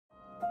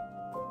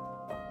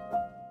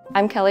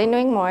I'm Kelly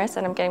Nguyen-Morris,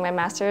 and I'm getting my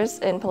master's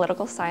in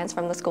political science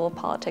from the School of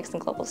Politics and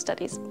Global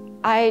Studies.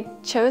 I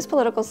chose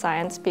political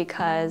science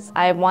because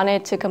I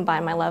wanted to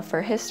combine my love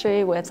for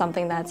history with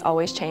something that's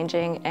always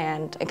changing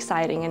and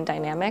exciting and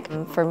dynamic.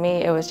 For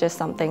me, it was just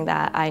something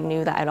that I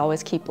knew that I'd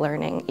always keep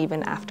learning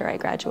even after I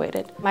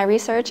graduated. My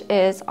research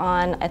is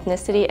on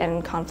ethnicity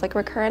and conflict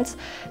recurrence,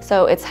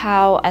 so it's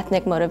how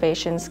ethnic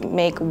motivations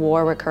make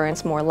war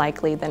recurrence more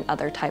likely than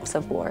other types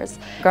of wars.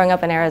 Growing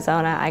up in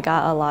Arizona, I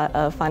got a lot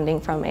of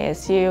funding from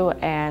ASU,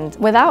 and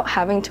without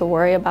having to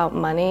worry about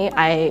money,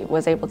 I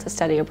was able to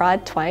study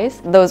abroad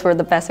twice. Those were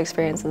the best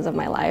experiences of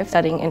my life.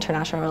 Studying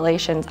international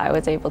relations, I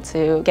was able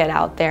to get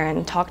out there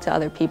and talk to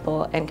other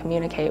people and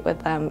communicate with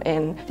them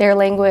in their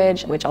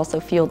language, which also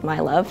fueled my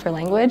love for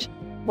language.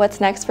 What's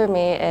next for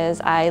me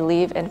is I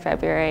leave in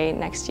February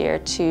next year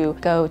to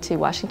go to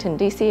Washington,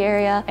 D.C.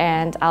 area,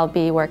 and I'll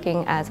be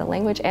working as a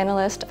language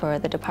analyst for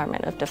the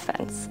Department of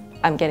Defense.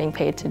 I'm getting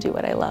paid to do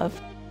what I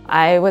love.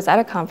 I was at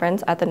a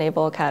conference at the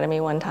Naval Academy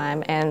one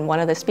time, and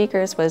one of the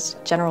speakers was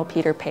General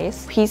Peter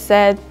Pace. He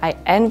said, "I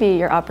envy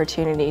your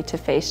opportunity to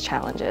face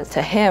challenges."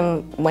 To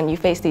him, when you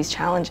face these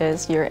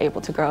challenges, you're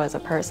able to grow as a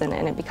person,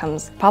 and it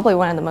becomes probably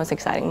one of the most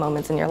exciting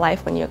moments in your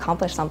life when you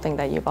accomplish something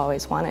that you've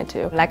always wanted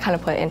to. And that kind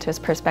of put into his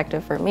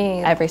perspective for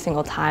me. Every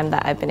single time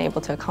that I've been able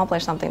to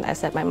accomplish something that I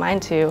set my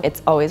mind to,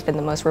 it's always been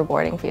the most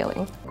rewarding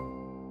feeling.